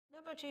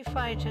Liberty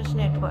Fighters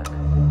Network.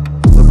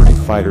 Liberty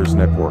Fighters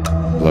Network.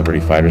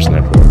 Liberty Fighters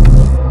Network.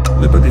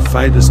 Liberty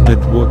Fighters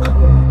Network.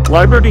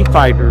 Liberty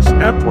Fighters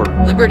Network.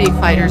 Liberty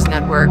Fighters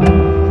Network.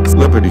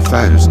 Liberty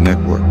Fighters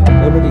Network.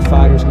 Liberty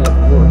Fighters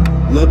Network.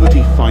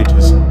 Liberty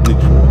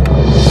Fighters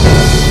Network.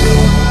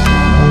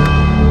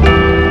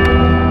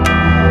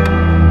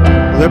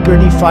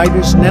 Liberty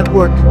Fighters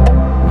Network.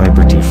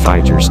 Liberty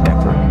Fighters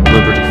Network.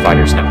 Liberty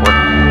Fighters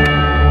Network.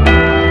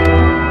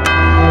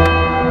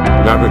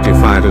 Liberty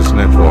Fighters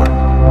Network.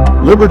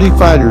 Liberty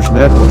Fighters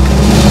Network.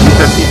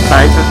 Liberty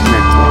Fighters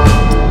Network.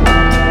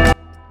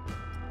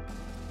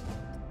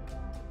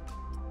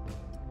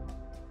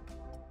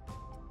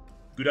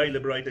 Good day,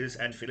 liberators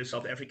and fellow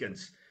South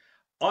Africans.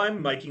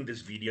 I'm making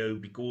this video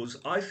because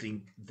I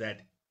think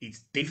that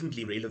it's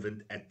definitely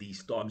relevant at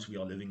these times we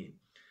are living in.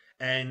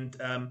 And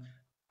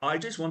I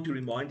just want to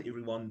remind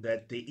everyone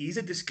that there is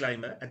a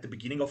disclaimer at the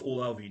beginning of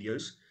all our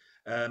videos,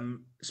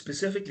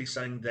 specifically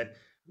saying that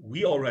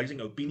we are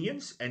raising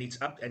opinions and it's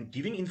up and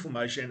giving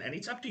information, and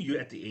it's up to you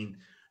at the end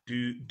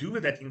to do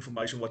with that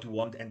information what you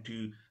want and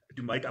to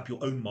make up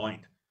your own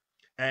mind.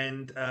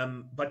 And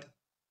but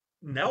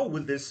now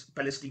with this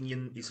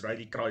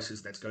Palestinian-Israeli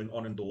crisis that's going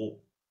on in the war,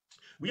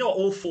 we are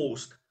all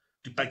forced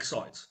to take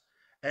sides,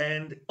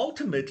 and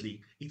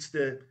ultimately it's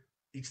the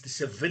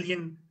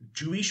civilian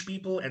Jewish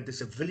people and the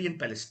civilian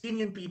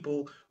Palestinian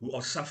people who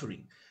are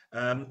suffering.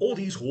 All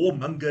these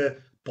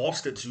warmonger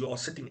bastards who are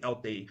sitting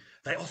out there,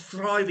 they are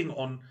thriving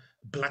on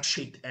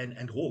bloodshed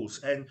and wars.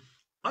 And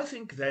I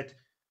think that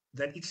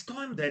it's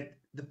time that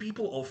the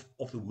people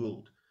of the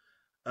world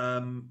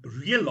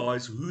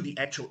realize who the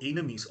actual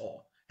enemies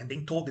are and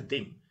then target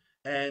them,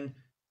 and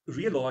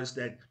realize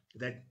that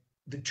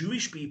the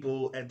Jewish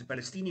people and the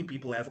Palestinian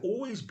people have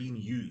always been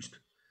used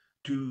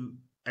to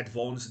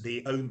advance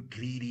their own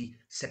greedy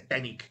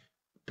satanic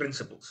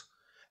principles.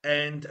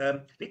 And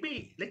let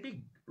me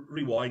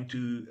rewind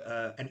to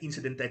an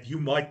incident that you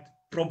might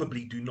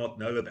probably do not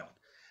know about,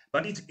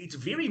 but it's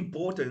very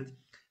important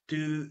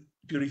to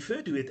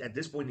refer to it at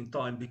this point in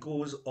time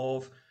because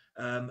of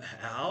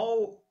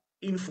how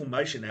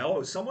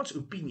someone's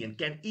opinion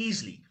can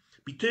easily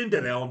be turned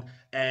around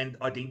and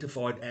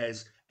identified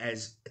as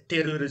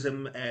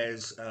terrorism,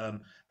 as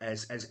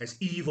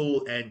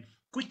evil, and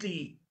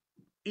quickly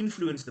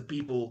influence the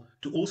people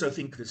to also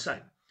think the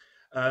same.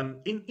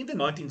 In the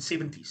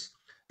 1970s,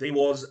 there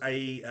was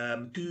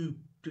two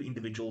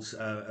individuals,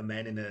 a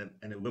man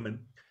and a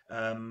woman,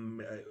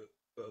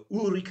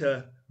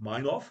 Ulrike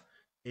Meinhof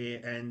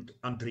and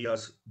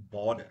Andreas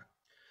Baader.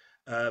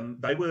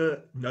 They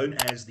were known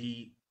as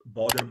the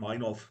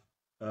Baader-Meinhof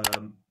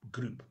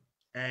Group,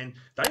 and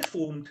they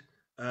formed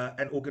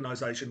an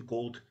organization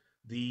called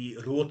the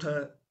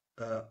Rote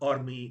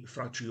Army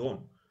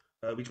Fraktion,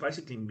 which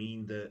basically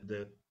mean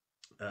the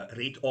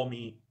Red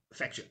Army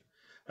faction.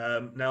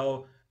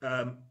 Now,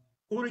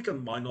 Ulrike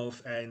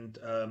Meinhof and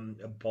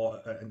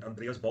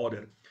Andreas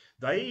Baader,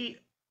 they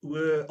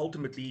were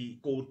ultimately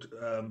caught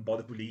by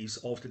the police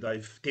after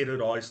they've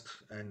terrorized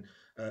and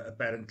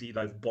apparently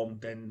they've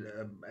bombed and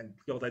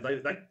you know,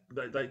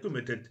 they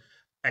committed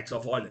acts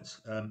of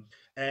violence,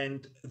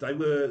 and they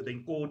were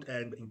then caught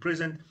and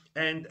imprisoned.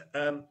 And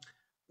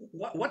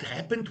what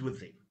happened with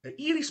them,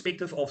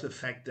 irrespective of the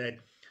fact that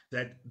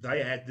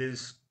they had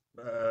this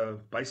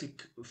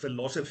basic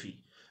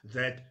philosophy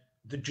that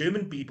the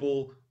German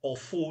people are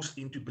forced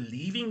into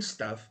believing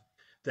stuff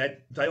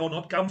that they are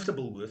not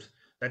comfortable with,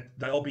 that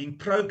they are being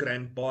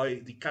programmed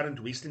by the current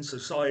Western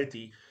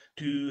society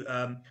to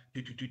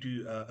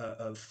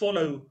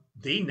follow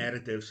their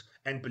narratives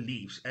and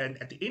beliefs.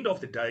 And at the end of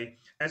the day,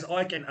 as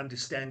I can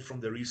understand from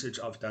the research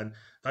I've done,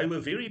 they were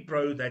very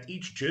pro that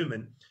each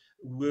German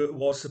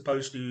was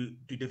supposed to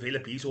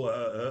develop his or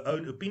her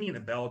own opinion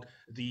about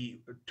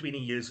the 20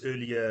 years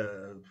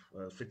earlier,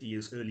 50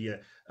 years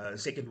earlier,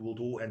 Second World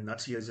War and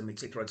Nazism,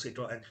 etc.,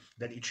 and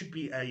that it should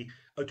be a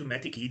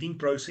automatic healing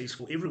process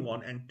for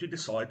everyone, and to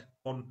decide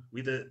on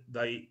whether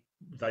they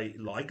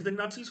like the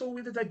Nazis or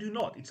whether they do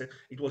not.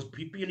 It was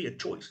purely a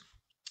choice.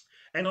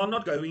 And I'm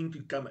not going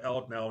to come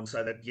out now and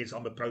say that, yes,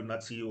 I'm a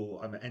pro-Nazi or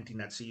I'm an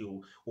anti-Nazi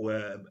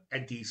or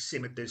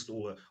anti-Semitist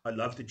or I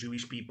love the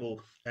Jewish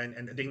people.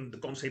 And then the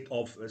concept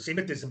of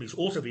Semitism is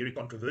also very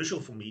controversial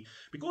for me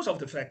because of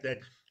the fact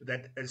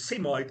that a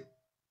Semite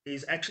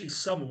is actually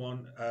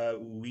someone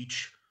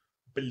which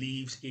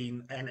believes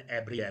in an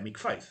Abrahamic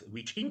faith,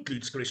 which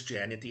includes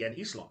Christianity and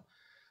Islam.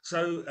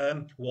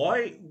 So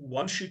why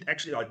one should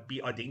actually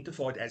be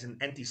identified as an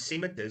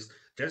anti-Semitist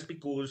just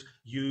because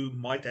you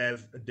might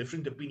have a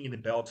different opinion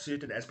about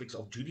certain aspects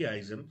of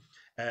Judaism,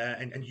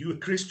 and you're a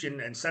Christian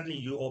and suddenly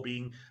you are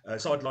being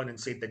sidelined and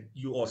said that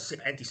you are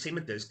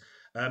anti-Semitist,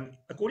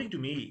 according to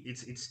me,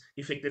 it's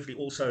effectively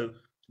also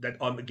that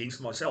I'm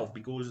against myself,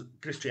 because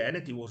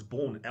Christianity was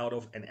born out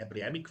of an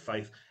Abrahamic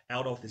faith,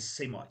 out of the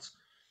Semites.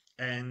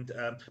 And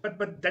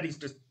but that is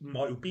just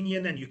my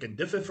opinion, and you can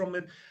differ from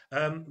it.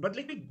 But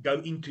let me go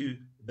into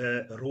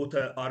the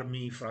Rote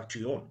Army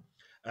Fraktion,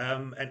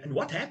 and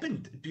what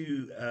happened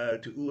to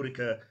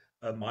Ulrike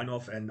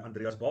Meinhof and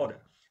Andreas Baader.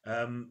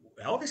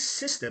 how the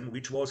system,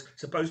 which was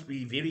supposed to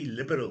be very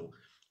liberal,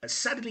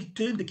 suddenly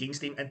turned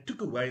against them and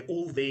took away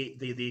all their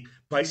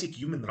basic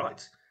human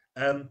rights.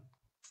 Um,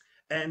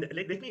 and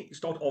let me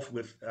start off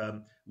with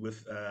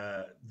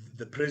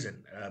the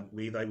prison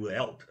where they were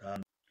held.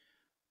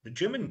 The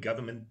German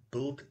government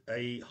built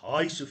a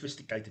high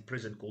sophisticated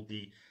prison called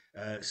the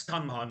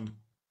Stammheim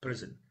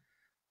Prison.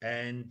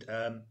 And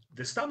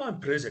the Stammheim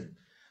Prison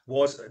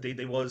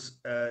there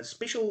was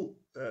special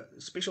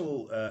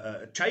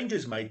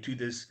changes made to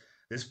this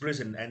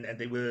prison, and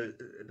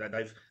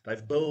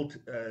they've built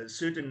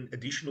certain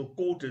additional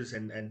quarters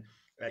and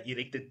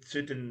erected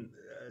certain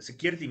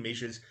security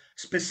measures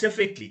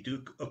specifically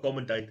to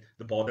accommodate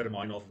the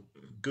Baader-Meinhof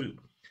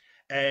Group.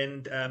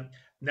 And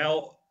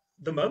now,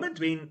 the moment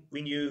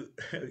when you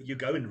you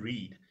go and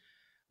read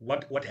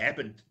what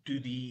happened to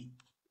to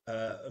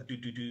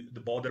the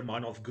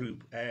Baader-Meinhof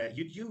Group,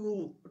 you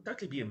will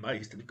totally be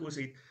amazed, because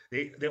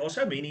there are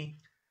so many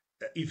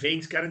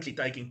events currently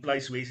taking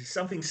place where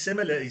something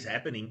similar is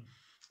happening,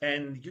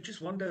 and you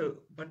just wonder,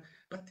 but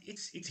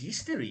it's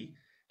history,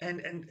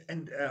 and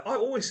I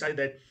always say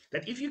that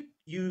if you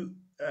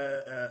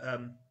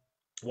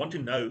want to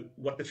know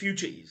what the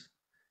future is,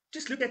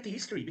 just look at the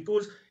history,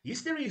 because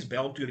history is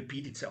bound to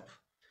repeat itself.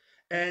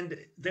 And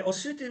there are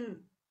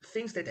certain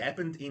things that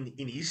happened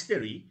in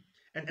history,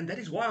 and that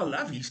is why I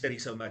love history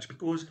so much,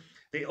 because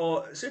there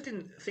are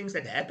certain things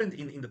that happened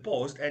in the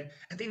past, and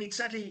then it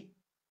suddenly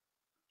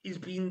is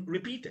being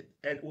repeated,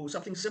 or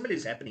something similar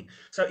is happening.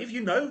 So if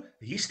you know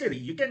history,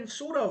 you can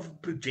sort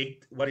of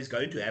project what is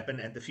going to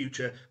happen in the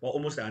future, well,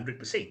 almost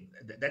 100%.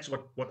 That's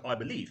what I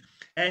believe.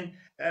 And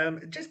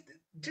just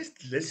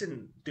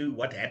listen to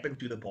what happened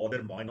to the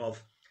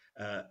Baader-Meinhof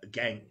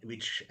gang,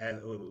 which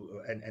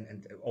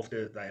and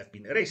after they have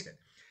been arrested.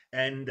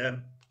 And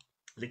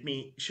let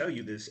me show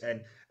you this,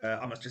 and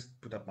I must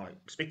just put up my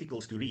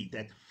spectacles to read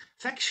that.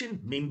 Faction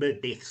member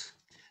deaths.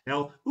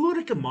 Now,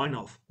 Ulrike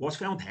Meinhof was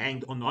found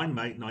hanged on 9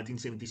 May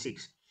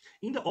 1976.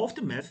 In the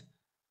aftermath,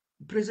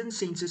 prison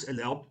censors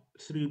allowed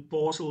through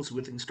parcels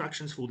with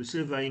instructions for the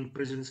surveying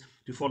prisons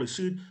to follow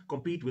suit,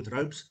 compete with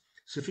ropes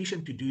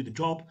sufficient to do the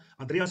job.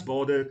 Andreas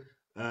Baader,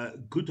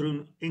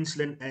 Gudrun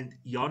Ensslin and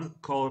Jan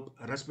Karp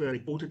Rasper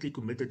reportedly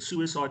committed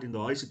suicide in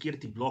the high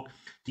security block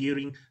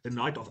during the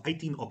night of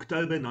 18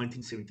 October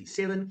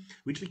 1977,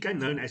 which became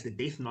known as the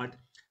death night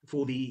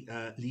for the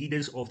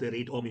leaders of the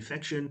Red Army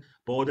faction.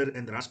 Baader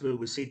and Rasper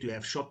were said to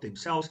have shot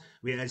themselves,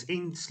 whereas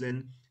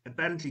Ensslin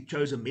apparently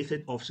chose a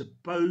method of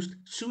supposed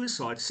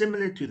suicide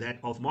similar to that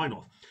of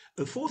Meinhof.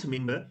 A fourth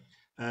member,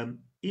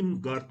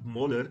 Irmgard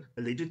Moller,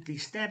 allegedly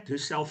stabbed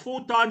herself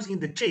 4 times in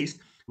the chest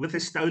with a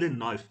stolen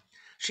knife.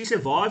 She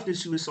survived the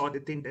suicide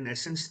attempt and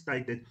has since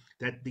stated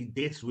that the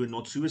deaths were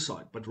not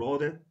suicide, but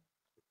rather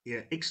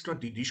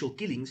extrajudicial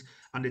killings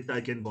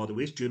undertaken by the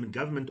West German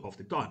government of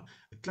the time,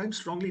 a claim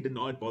strongly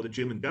denied by the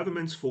German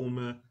government's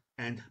former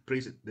and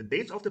present. The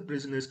deaths of the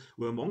prisoners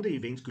were among the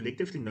events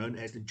collectively known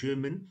as the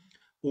German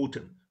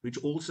Autumn, which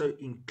also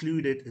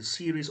included a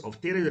series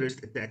of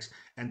terrorist attacks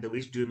and the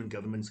West German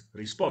government's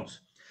response.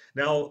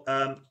 Now,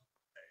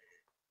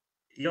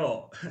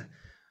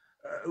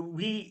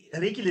 we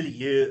regularly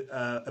hear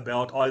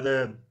about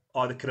either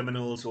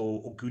criminals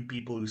or good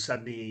people who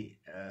suddenly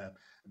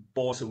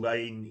pass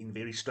away in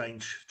very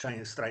strange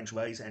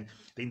ways, and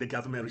then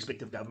the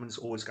respective governments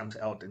always comes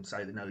out and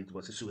say that no, it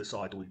was a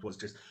suicide or it was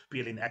just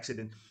purely an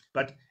accident.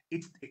 But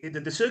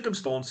the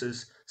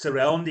circumstances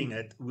surrounding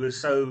it were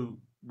so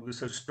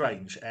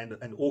strange and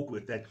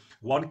awkward that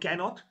one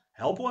cannot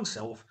help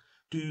oneself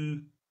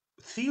to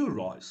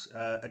theorize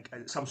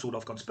some sort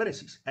of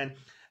conspiracies. And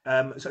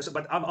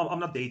but I'm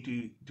not there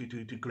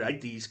to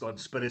create these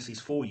conspiracies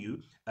for you.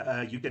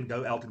 You can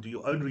go out and do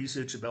your own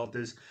research about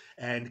this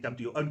and come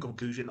to your own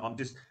conclusion. I'm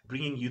just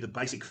bringing you the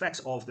basic facts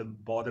of the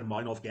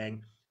Baader-Meinhof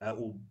gang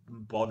or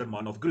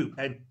Baader-Meinhof group.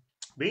 And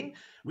when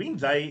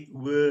they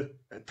were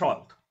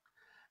trialed,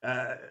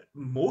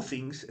 more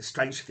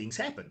strange things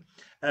happen.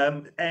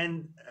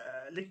 And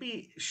let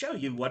me show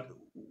you what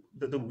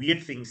the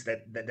weird things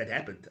that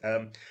happened.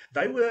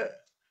 They were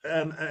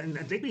and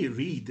let me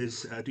read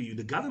this to you.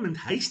 The government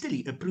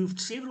hastily approved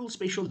several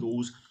special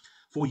laws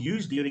for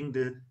use during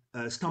the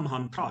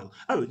Stammheim trial.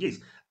 Oh, yes.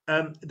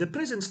 The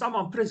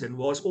Stammheim prison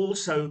was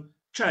also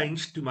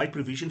changed to make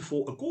provision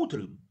for a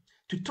courtroom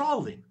to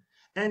trial them.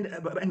 And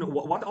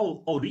what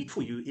I'll read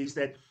for you is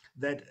that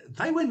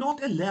they were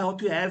not allowed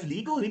to have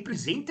legal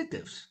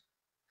representatives.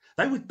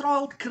 They were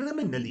trialed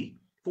criminally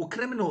for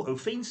criminal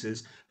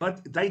offences,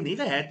 but they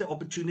never had the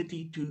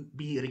opportunity to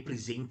be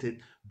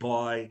represented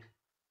by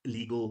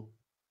legal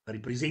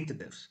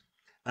representatives,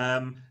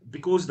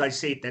 because they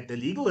said that the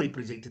legal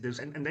representatives,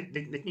 and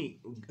let me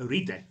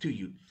read that to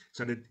you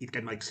so that it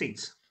can make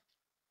sense.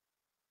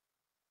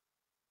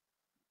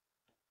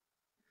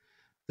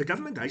 The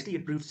government hastily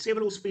approved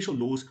several special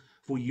laws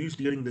for use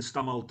during the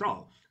Stammheim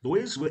trial.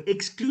 Lawyers were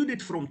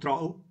excluded from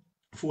trial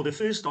for the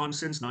first time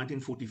since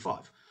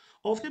 1945.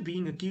 After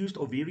being accused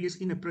of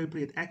various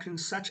inappropriate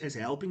actions, such as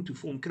helping to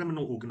form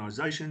criminal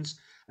organizations,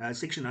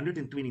 Section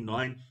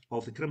 129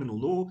 of the criminal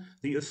law,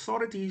 the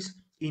authorities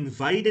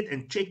invaded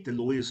and checked the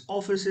lawyers'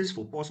 offices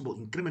for possible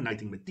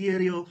incriminating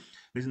material.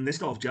 The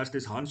Minister of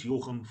Justice,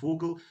 Hans-Joachim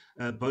Vogel,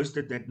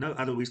 boasted that no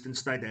other Western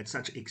state had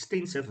such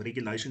extensive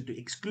regulation to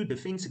exclude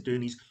defense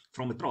attorneys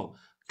from a trial.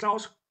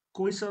 Klaus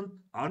Khoisan,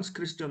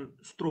 Hans-Christian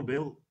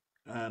Strobel,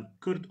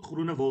 Kurt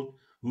Groenewold,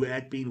 who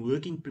had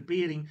been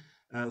preparing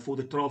for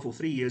the trial for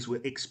 3 years,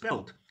 were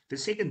expelled the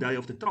second day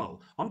of the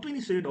trial. On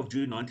 23rd of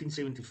June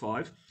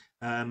 1975,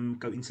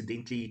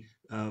 coincidentally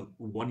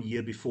 1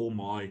 year before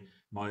my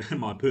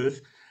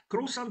birth,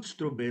 Khoisan,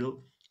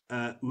 Strobel,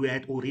 who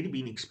had already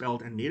been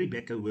expelled, and Mary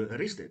Becker were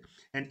arrested.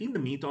 And in the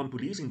meantime,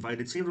 police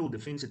invaded several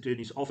defense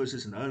attorneys'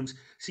 offices and homes,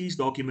 seized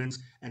documents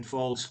and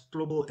files.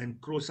 Strobel and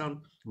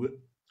Khoisan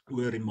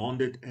were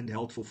remanded and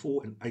held for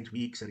 4 and 8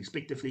 weeks,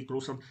 respectively.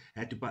 Khoisan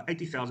had to pay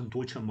 80,000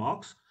 Deutsche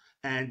Marks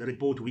and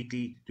report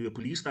weekly to a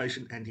police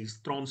station, and his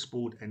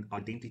transport and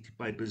identity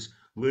papers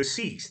were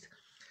seized.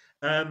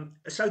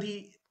 So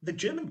the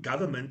German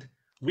government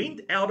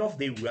went out of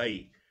their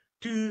way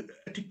to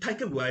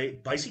take away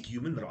basic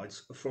human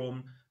rights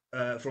from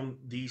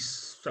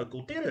these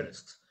so-called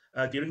terrorists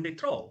during their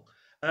trial.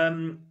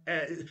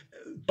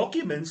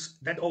 Documents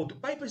that are the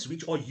papers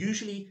which are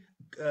usually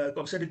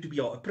considered to be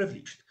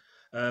privileged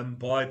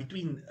by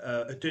between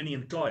attorney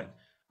and client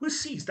were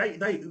seized.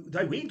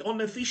 They went on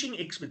a fishing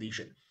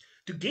expedition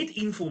to get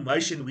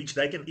information which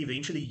they can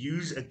eventually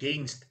use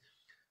against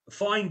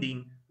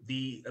finding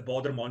the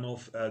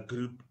Baader-Meinhof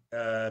Group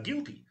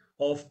guilty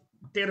of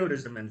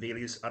terrorism and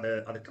various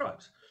other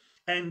crimes.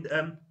 And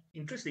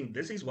interesting,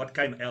 this is what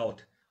came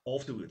out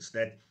afterwards,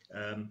 that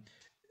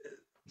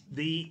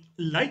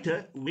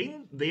later,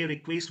 when their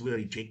requests were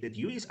rejected,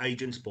 US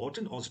agents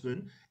Barton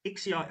Osborne,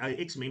 ex-CIA,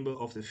 ex-member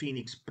of the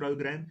Phoenix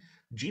program,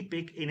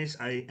 GPEC,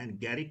 NSA, and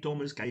Gary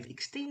Thomas gave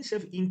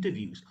extensive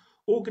interviews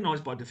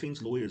organized by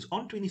defense lawyers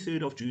on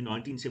 23rd of June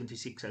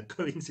 1976,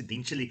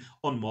 coincidentally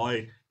on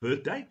my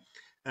birthday,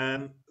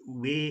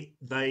 where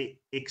they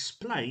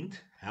explained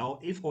how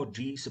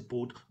FRG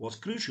support was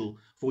crucial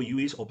for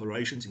US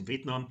operations in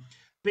Vietnam.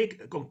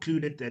 Peck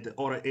concluded that the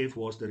RAF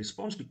was the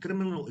response to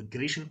criminal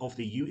aggression of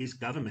the US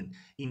government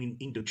in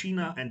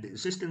Indochina and the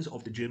assistance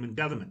of the German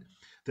government.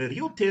 The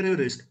real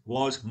terrorist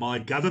was my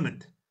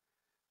government.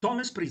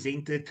 Thomas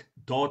presented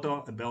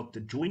data about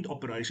the joint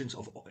operations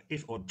of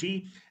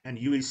FRG and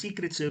US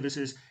Secret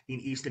Services in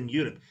Eastern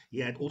Europe. He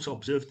had also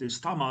observed the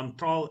Stammheim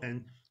trial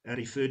and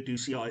referred to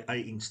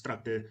CIA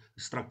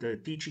instructor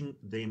teaching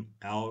them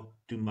how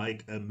to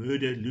make a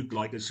murder look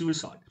like a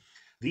suicide.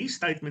 These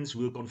statements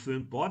were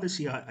confirmed by the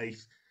CIA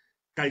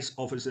case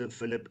officer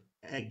Philip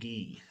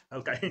Agee.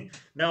 Okay,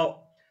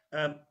 now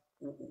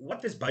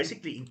what this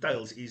basically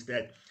entails is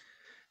that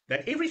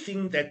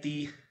everything that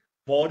the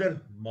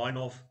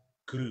Baader-Meinhof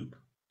Group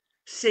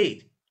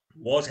said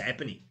was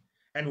happening,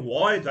 and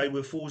why they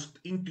were forced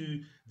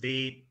into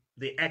the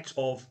acts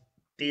of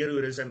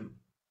terrorism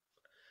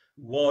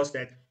was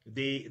that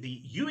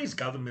the US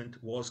government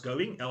was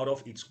going out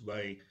of its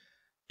way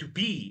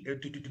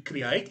to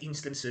create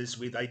instances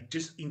where they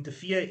just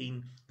interfere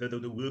in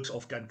the works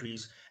of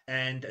countries,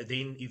 and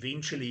then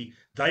eventually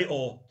they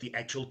are the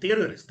actual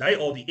terrorists. They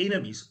are the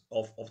enemies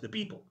of the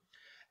people.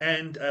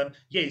 And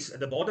yes,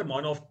 the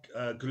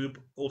Baader-Meinhof Group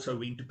also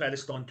went to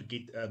Palestine to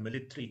get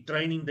military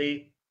training there.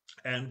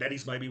 And that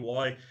is maybe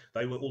why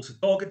they were also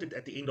targeted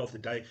at the end of the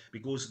day,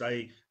 because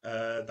they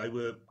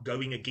were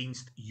going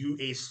against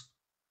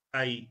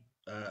USA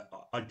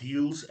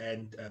ideals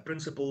and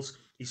principles,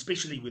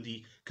 especially with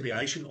the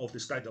creation of the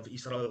State of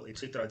Israel,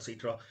 etc.,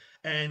 etc.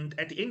 And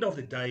at the end of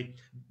the day,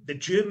 the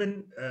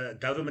German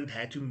government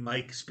had to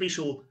make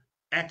special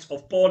acts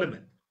of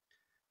parliament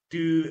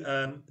to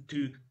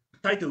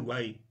take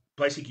away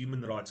basic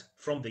human rights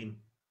from them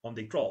on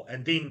their trial.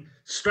 And then,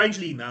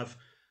 strangely enough,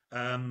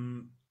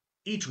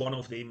 each one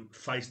of them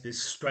faced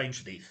this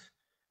strange death.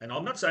 And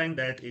I'm not saying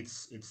that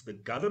it's the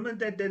government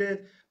that did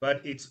it,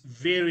 but it's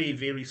very,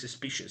 very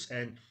suspicious.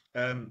 And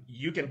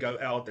you can go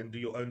out and do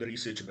your own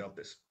research about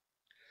this.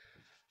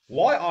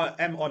 Why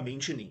am I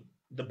mentioning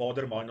the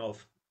Baader-Meinhof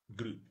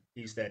Group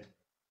is that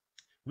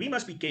we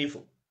must be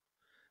careful.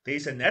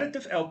 There's a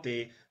narrative out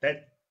there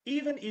that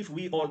even if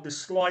we are the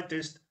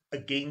slightest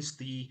against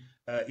the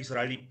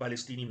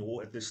Israeli-Palestinian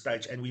war at this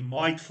stage, and we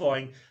might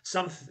find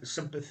some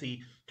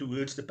sympathy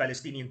towards the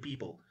Palestinian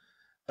people,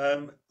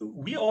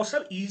 we are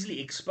so easily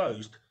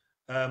exposed,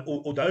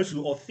 or those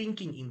who are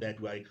thinking in that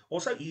way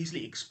are so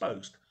easily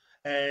exposed,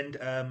 and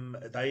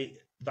they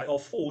are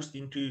forced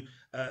into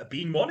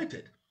being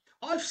monitored.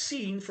 I've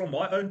seen from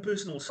my own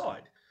personal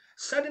side,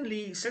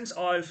 suddenly, since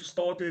I've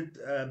started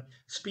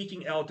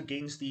speaking out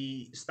against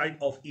the state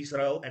of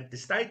Israel, and the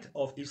state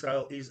of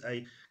Israel is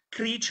a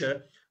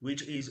creature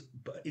which is,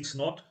 it's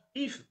not,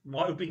 if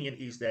my opinion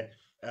is that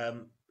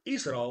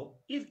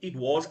Israel, if it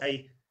was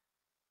a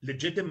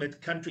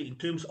legitimate country in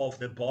terms of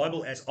the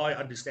Bible as I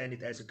understand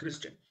it as a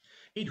Christian,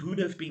 it would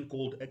have been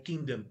called a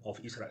kingdom of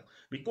Israel,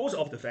 because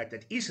of the fact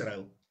that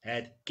Israel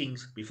had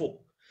kings before.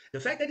 The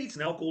fact that it's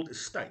now called a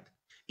state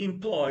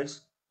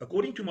implies,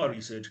 according to my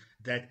research,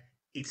 that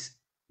it's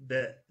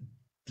the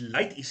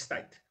late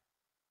estate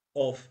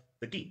of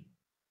the king.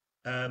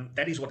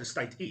 That is what a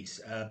state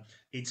is.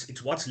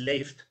 It's what's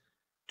left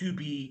to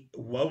be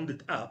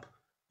wounded up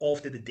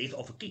after the death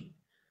of a king.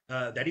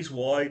 That is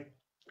why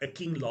a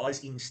king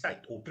lies in state,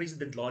 or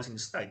president lies in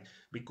state,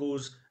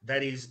 because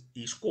that is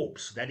his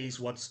corpse. That is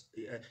what's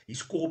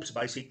his corpse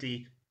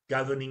basically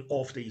governing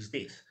after his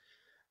death.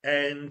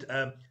 And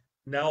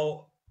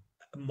now,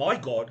 my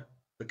God,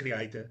 the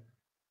Creator,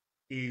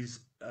 is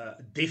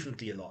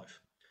definitely alive.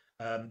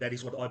 That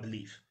is what I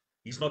believe.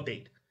 He's not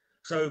dead.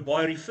 So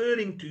by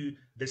referring to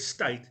the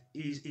state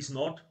is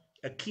not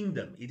a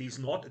kingdom. It is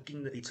not a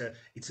kingdom.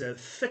 It's a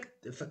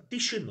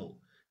fictional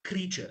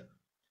creature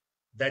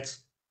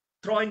that's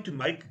trying to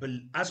make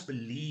us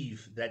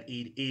believe that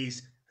it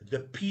is the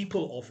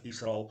people of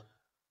Israel.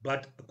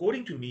 But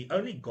according to me,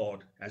 only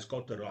God has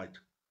got the right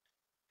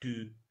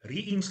to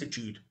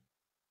reinstitute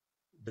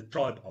the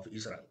tribe of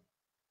Israel.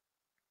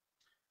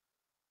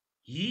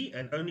 He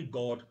and only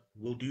God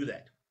will do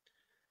that.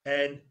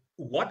 And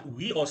what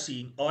we are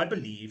seeing, I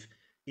believe,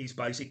 is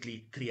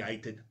basically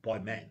created by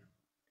man.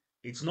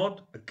 It's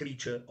not a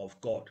creature of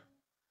God.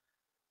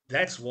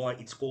 That's why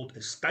it's called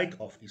a state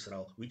of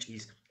Israel, which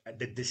is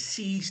the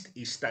deceased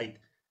estate,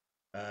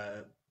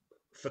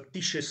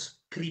 fictitious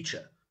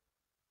creature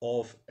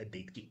of a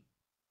dead king.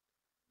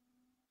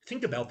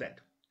 Think about that.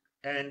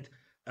 And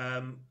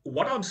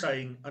what I'm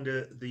saying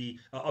under the,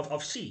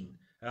 I've seen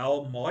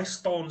how my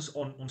stance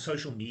on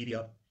social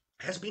media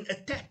has been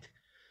attacked.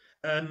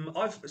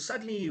 I've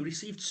suddenly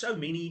received so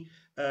many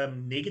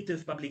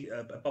negative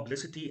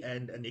publicity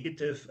and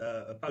negative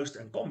posts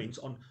and comments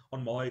on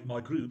my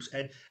groups,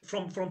 and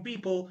from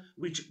people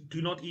which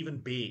do not even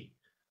bear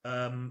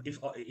if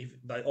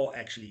they are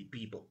actually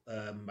people,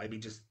 maybe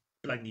just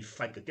plainly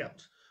fake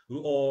accounts,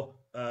 who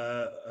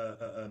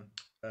are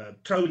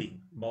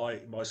trolling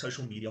my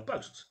social media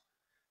posts.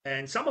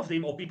 And some of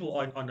them are people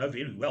I know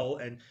very well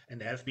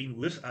and have been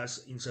with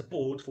us in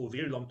support for a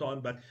very long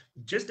time, but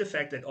just the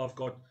fact that I've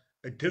got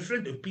a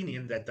different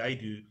opinion that they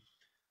do,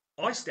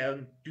 I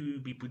stand to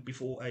be put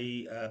before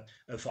a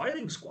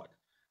firing squad,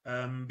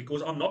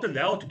 because I'm not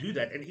allowed to do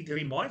that. And it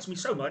reminds me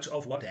so much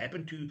of what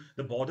happened to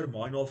the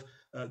Baader-Meinhof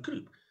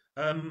Group.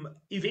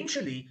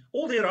 Eventually,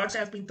 all their rights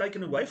have been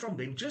taken away from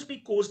them just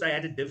because they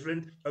had a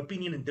different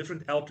opinion and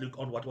different outlook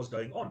on what was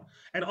going on.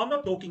 And I'm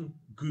not talking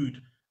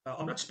good.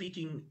 I'm not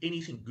speaking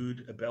anything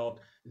good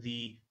about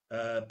the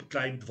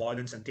claimed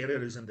violence and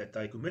terrorism that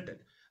they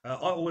committed. I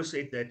always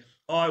said that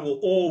I will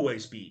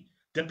always be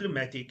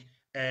diplomatic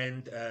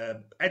and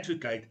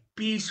advocate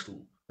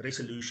peaceful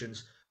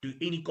resolutions to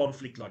any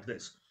conflict like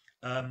this.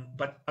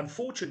 But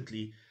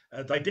unfortunately,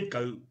 they did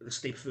go a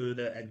step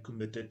further and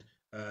committed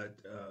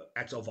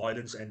acts of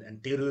violence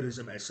and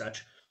terrorism as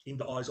such in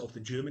the eyes of the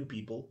German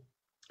people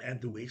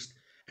and the West,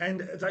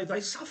 and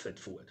they suffered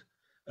for it.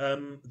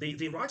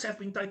 Their rights have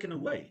been taken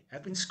away,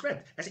 have been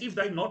scrapped, as if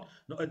they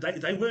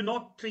were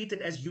not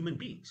treated as human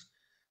beings.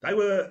 They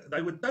were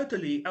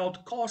totally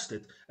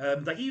outcasted.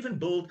 They even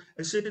built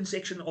a certain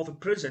section of a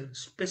prison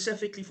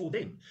specifically for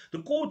them.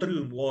 The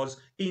courtroom was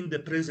in the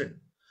prison.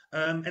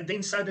 And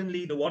then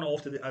suddenly the one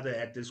after the other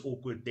had this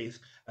awkward death,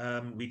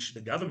 which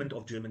the government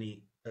of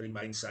Germany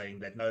remains saying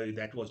that no,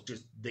 that was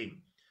just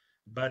them.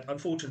 But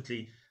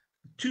unfortunately,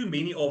 too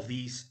many of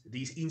these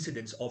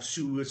incidents of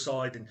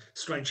suicide and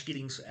strange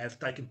killings have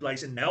taken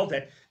place. And now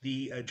that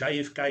the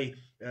JFK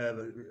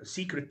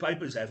secret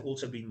papers have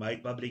also been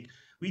made public,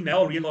 we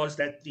now realize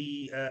that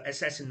the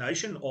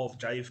assassination of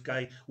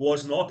JFK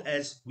was not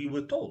as we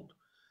were told.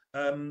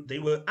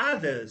 There were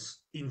others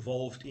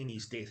involved in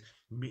his death,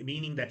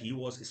 meaning that he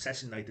was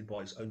assassinated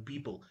by his own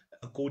people,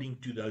 according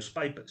to those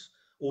papers.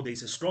 Or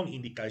there's a strong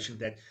indication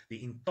that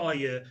the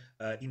entire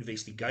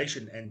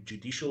investigation and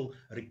judicial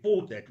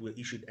report that were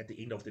issued at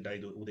the end of the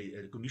day, or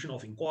the Commission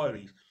of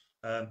Inquiries,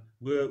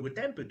 were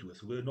tampered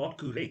with, were not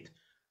correct.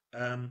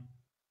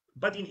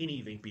 But in any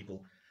event,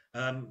 people,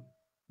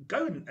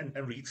 go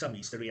and read some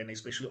history, and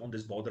especially on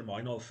this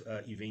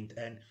Baader-Meinhof event,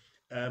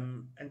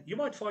 and you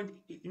might find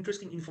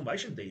interesting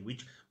information there,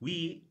 which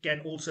we can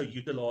also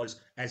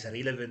utilize as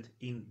relevant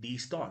in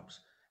these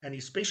times, and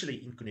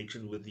especially in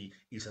connection with the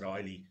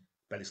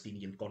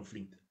Israeli-Palestinian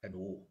conflict and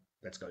war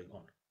that's going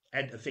on,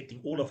 and affecting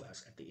all of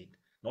us at the end,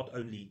 not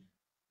only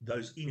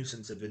those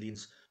innocent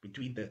civilians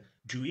between the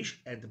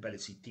Jewish and the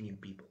Palestinian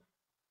people.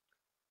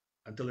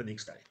 Until the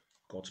next day,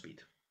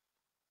 Godspeed.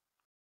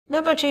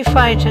 Liberty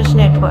Fighters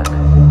Network.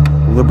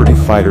 Liberty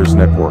Fighters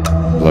Network.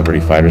 Liberty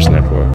Fighters Network.